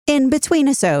In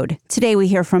Between-isode, today we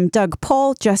hear from Doug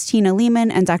Pohl, Justina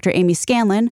Lehman, and Dr. Amy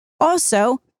Scanlan.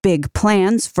 Also, big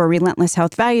plans for Relentless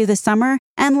Health Value this summer.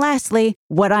 And lastly,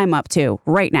 what I'm up to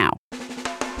right now.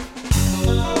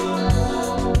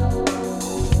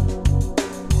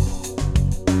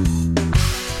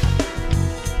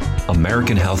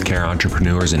 American healthcare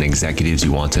entrepreneurs and executives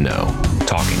you want to know.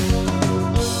 Talking.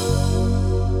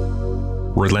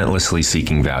 Relentlessly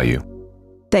seeking value.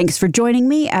 Thanks for joining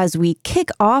me as we kick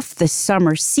off the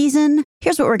summer season.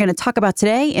 Here's what we're going to talk about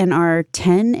today in our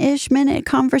 10-ish minute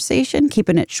conversation,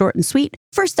 keeping it short and sweet.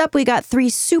 First up, we got 3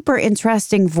 super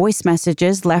interesting voice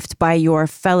messages left by your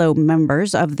fellow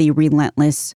members of the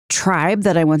Relentless tribe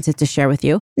that I wanted to share with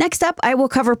you. Next up, I will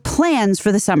cover plans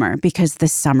for the summer because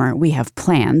this summer we have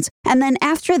plans. And then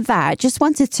after that, just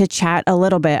wanted to chat a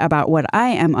little bit about what I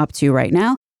am up to right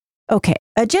now. Okay,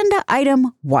 agenda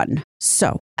item 1.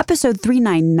 So, episode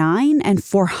 399 and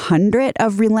 400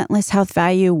 of Relentless Health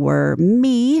Value were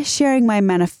me sharing my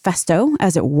manifesto,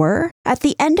 as it were. At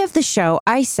the end of the show,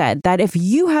 I said that if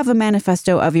you have a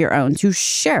manifesto of your own, to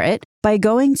share it by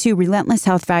going to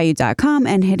relentlesshealthvalue.com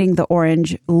and hitting the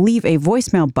orange Leave a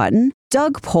Voicemail button.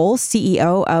 Doug Pohl,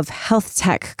 CEO of Health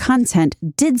Tech Content,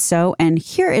 did so, and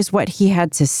here is what he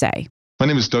had to say. My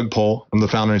name is Doug Pohl. I'm the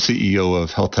founder and CEO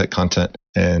of Health Tech Content,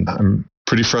 and I'm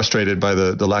pretty frustrated by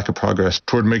the lack of progress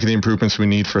toward making the improvements we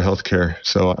need for healthcare.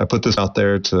 So I put this out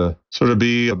there to sort of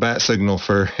be a bat signal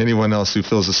for anyone else who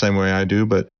feels the same way I do,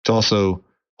 but to also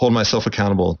hold myself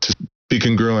accountable to be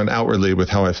congruent outwardly with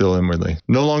how I feel inwardly.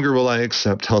 No longer will I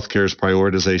accept healthcare's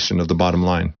prioritization of the bottom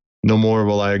line. No more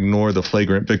will I ignore the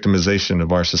flagrant victimization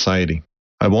of our society.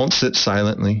 I won't sit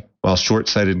silently while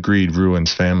short-sighted greed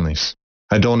ruins families.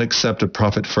 I don't accept a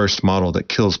profit-first model that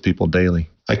kills people daily.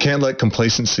 I can't let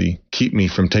complacency keep me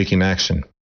from taking action,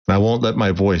 and I won't let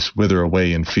my voice wither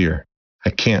away in fear. I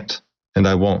can't, and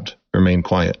I won't, remain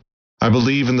quiet. I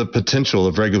believe in the potential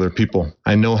of regular people.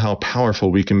 I know how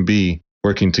powerful we can be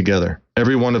working together.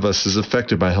 Every one of us is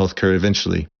affected by healthcare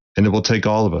eventually, and it will take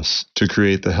all of us to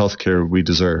create the healthcare we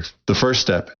deserve. The first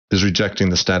step is rejecting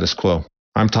the status quo.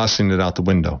 I'm tossing it out the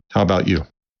window. How about you?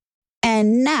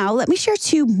 And now let me share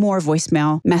 2 more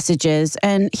voicemail messages,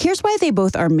 and here's why they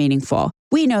both are meaningful.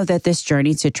 We know that this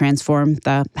journey to transform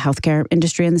the healthcare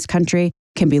industry in this country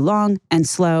can be long and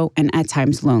slow and at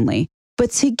times lonely.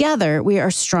 But together, we are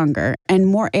stronger and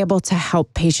more able to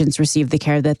help patients receive the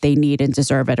care that they need and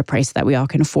deserve at a price that we all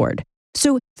can afford.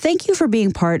 So thank you for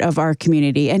being part of our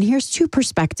community. And here's 2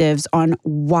 perspectives on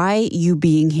why you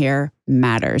being here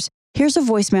matters. Here's a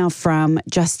voicemail from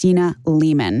Justina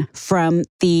Lehman from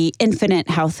the Infinite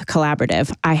Health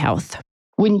Collaborative, iHealth.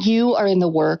 When you are in the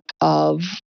work of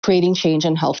creating change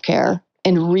in healthcare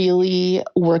and really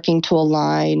working to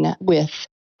align with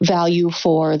value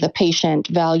for the patient,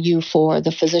 value for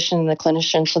the physician and the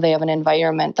clinician so they have an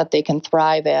environment that they can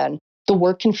thrive in, the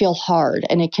work can feel hard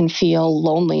and it can feel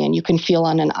lonely and you can feel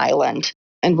on an island.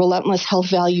 And Relentless Health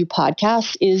Value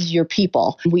Podcast is your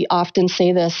people. We often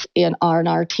say this in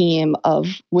our team of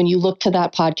when you look to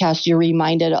that podcast, you're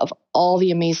reminded of all the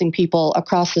amazing people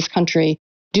across this country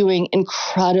doing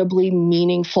incredibly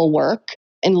meaningful work,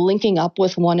 and linking up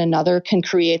with one another can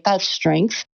create that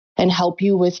strength and help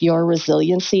you with your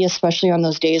resiliency, especially on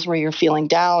those days where you're feeling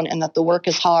down and that the work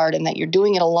is hard and that you're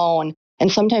doing it alone.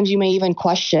 And sometimes you may even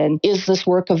question, is this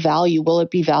work of value? Will it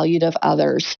be valued of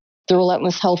others? The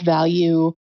Relentless Health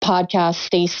Value podcast,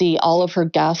 Stacy, all of her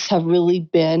guests have really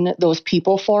been those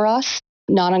people for us.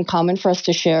 Not uncommon for us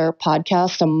to share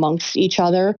podcasts amongst each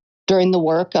other during the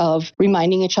work of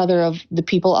reminding each other of the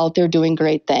people out there doing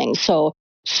great things.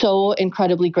 So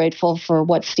incredibly grateful for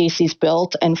what Stacy's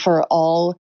built and for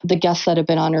all the guests that have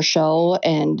been on her show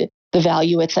and the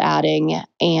value it's adding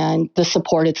and the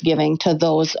support it's giving to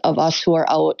those of us who are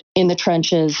out in the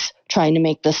trenches trying to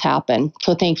make this happen.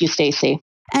 So thank you, Stacy.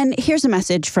 And here's a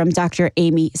message from Dr.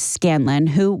 Amy Scanlan,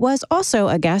 who was also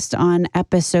a guest on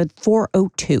episode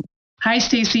 402. Hi,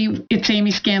 Stacy. It's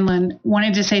Amy Scanlan.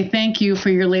 Wanted to say thank you for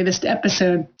your latest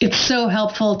episode. It's so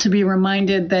helpful to be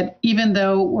reminded that even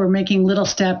though we're making little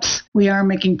steps, we are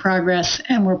making progress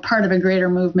and we're part of a greater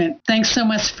movement. Thanks so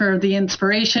much for the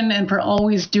inspiration and for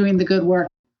always doing the good work.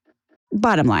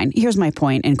 Bottom line, here's my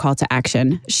point and call to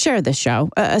action. Share this show,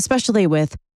 especially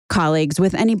with colleagues,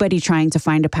 with anybody trying to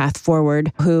find a path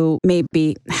forward who may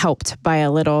be helped by a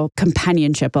little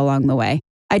companionship along the way.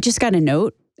 I just got a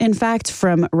note, in fact,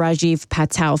 from Rajiv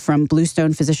Patel from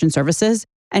Bluestone Physician Services,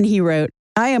 and he wrote,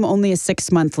 I am only a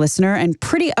 6-month listener and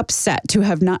pretty upset to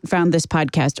have not found this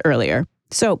podcast earlier.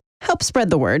 So help spread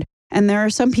the word. And there are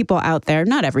some people out there,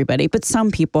 not everybody, but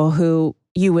some people who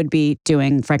you would be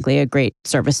doing, frankly, a great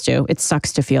service to. It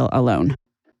sucks to feel alone.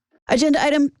 Agenda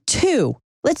item 2.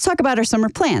 Let's talk about our summer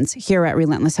plans here at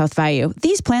Relentless Health Value.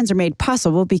 These plans are made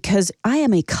possible because I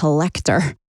am a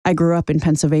collector. I grew up in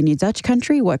Pennsylvania Dutch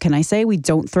country. What can I say? We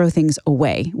don't throw things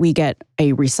away. We get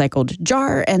a recycled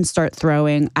jar and start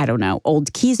throwing,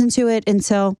 old keys into it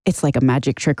until it's like a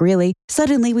magic trick, really.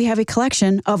 Suddenly, we have a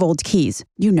collection of old keys.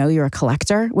 You know you're a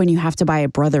collector when you have to buy a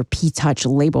Brother P-Touch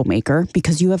label maker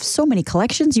because you have so many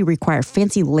collections, you require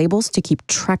fancy labels to keep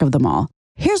track of them all.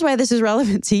 Here's why this is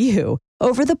relevant to you.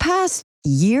 Over the past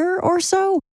year or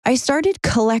so, I started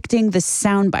collecting the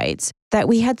sound bites that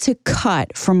we had to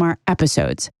cut from our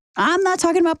episodes. I'm not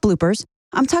talking about bloopers.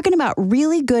 I'm talking about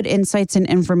really good insights and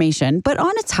information, but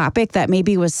on a topic that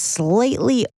maybe was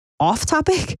slightly off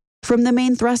topic from the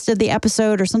main thrust of the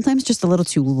episode, or sometimes just a little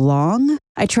too long.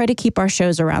 I try to keep our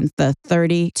shows around the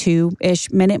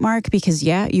 32-ish minute mark because,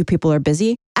 you people are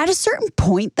busy. At a certain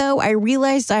point, though, I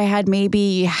realized I had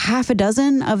maybe half a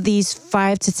dozen of these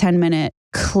 5 to 10 minute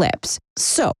clips.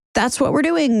 So that's what we're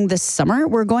doing this summer.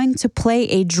 We're going to play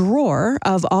a drawer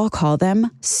of, I'll call them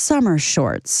summer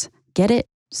shorts. Get it?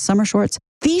 Summer shorts.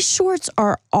 These shorts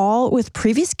are all with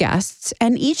previous guests,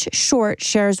 and each short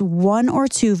shares 1 or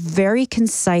 2 very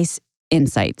concise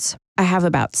insights. I have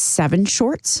about 7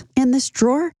 shorts in this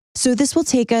drawer, so this will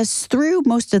take us through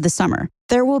most of the summer.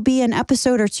 There will be an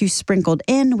episode or 2 sprinkled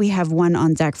in. We have one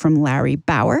on deck from Larry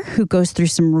Bauer, who goes through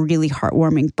some really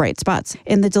heartwarming bright spots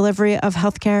in the delivery of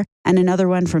healthcare, and another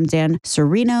one from Dan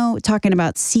Serino talking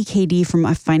about CKD from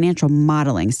a financial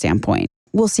modeling standpoint.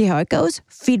 We'll see how it goes.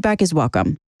 Feedback is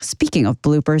welcome. Speaking of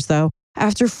bloopers, though,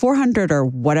 after 400 or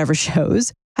whatever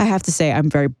shows, I have to say I'm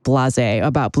very blasé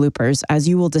about bloopers, as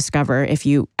you will discover if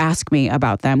you ask me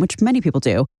about them, which many people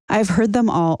do. I've heard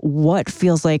them all what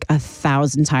feels like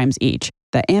 1,000 times each.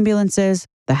 The ambulances,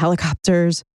 the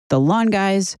helicopters, the lawn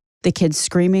guys, the kids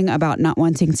screaming about not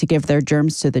wanting to give their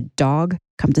germs to the dog.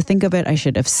 Come to think of it, I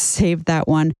should have saved that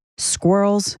one.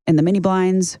 Squirrels in the mini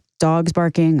blinds, dogs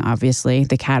barking, obviously,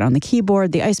 the cat on the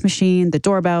keyboard, the ice machine, the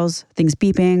doorbells, things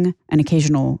beeping, an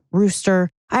occasional rooster.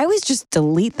 I always just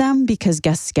delete them because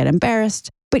guests get embarrassed.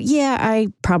 But I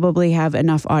probably have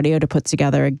enough audio to put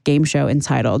together a game show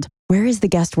entitled, Where is the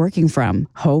guest working from?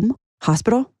 Home?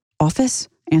 Hospital? Office?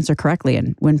 Answer correctly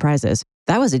and win prizes.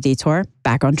 That was a detour.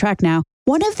 Back on track now.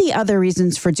 One of the other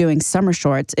reasons for doing summer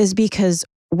shorts is because,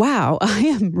 I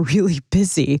am really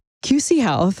busy. QC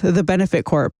Health, the benefit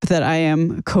corp that I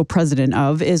am co-president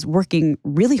of, is working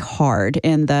really hard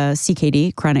in the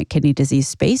CKD, chronic kidney disease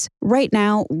space. Right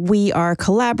now, we are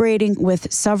collaborating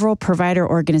with several provider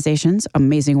organizations,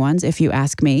 amazing ones if you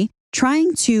ask me,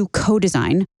 trying to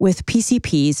co-design with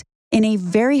PCPs in a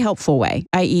very helpful way,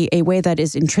 i.e. a way that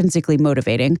is intrinsically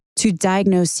motivating, to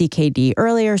diagnose CKD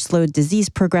earlier, slow disease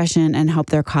progression, and help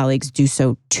their colleagues do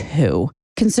so too.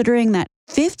 Considering that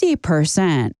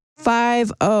 50%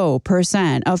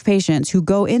 of patients who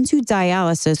go into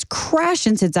dialysis crash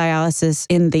into dialysis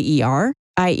in the ER,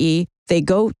 i.e. they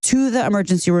go to the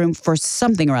emergency room for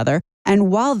something or other,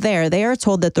 and while there, they are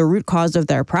told that the root cause of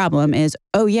their problem is,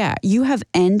 you have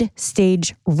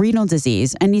end-stage renal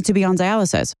disease and need to be on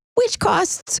dialysis, which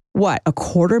costs,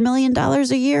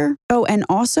 $250,000 a year? Oh, and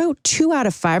also 2 out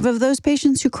of 5 of those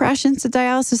patients who crash into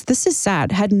dialysis, this is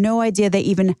sad, had no idea they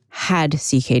even had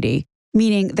CKD.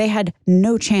 Meaning they had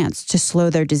no chance to slow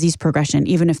their disease progression,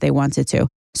 even if they wanted to.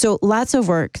 So lots of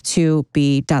work to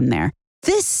be done there.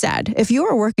 This said, if you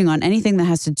are working on anything that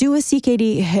has to do with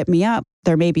CKD, hit me up.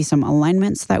 There may be some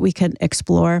alignments that we could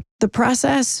explore. The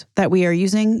process that we are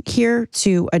using here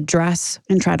to address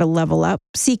and try to level up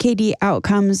CKD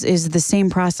outcomes is the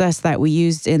same process that we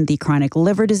used in the chronic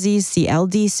liver disease,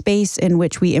 CLD space, in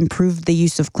which we improved the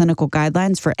use of clinical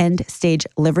guidelines for end-stage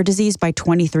liver disease by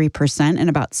 23% in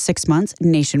about 6 months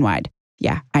nationwide.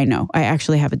 Yeah, I know. I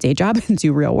actually have a day job and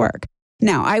do real work.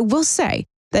 Now, I will say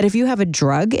that if you have a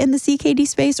drug in the CKD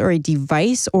space or a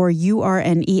device, or you are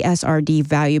an ESRD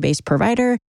value-based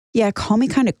provider, call me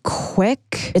kind of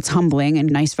quick. It's humbling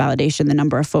and nice validation, the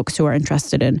number of folks who are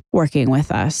interested in working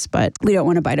with us, but we don't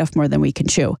want to bite off more than we can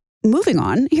chew. Moving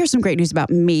on, here's some great news about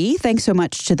me. Thanks so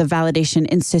much to the Validation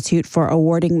Institute for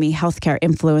awarding me Healthcare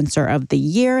Influencer of the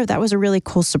Year. That was a really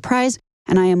cool surprise,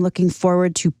 and I am looking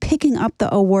forward to picking up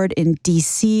the award in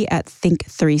DC at Think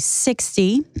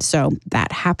 360. So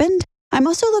that happened. I'm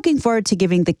also looking forward to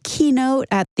giving the keynote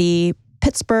at the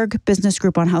Pittsburgh Business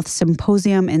Group on Health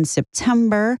Symposium in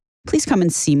September. Please come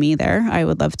and see me there. I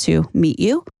would love to meet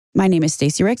you. My name is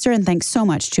Stacey Richter, and thanks so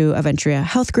much to Aventria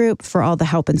Health Group for all the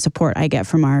help and support I get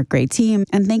from our great team.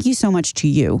 And thank you so much to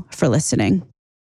you for listening.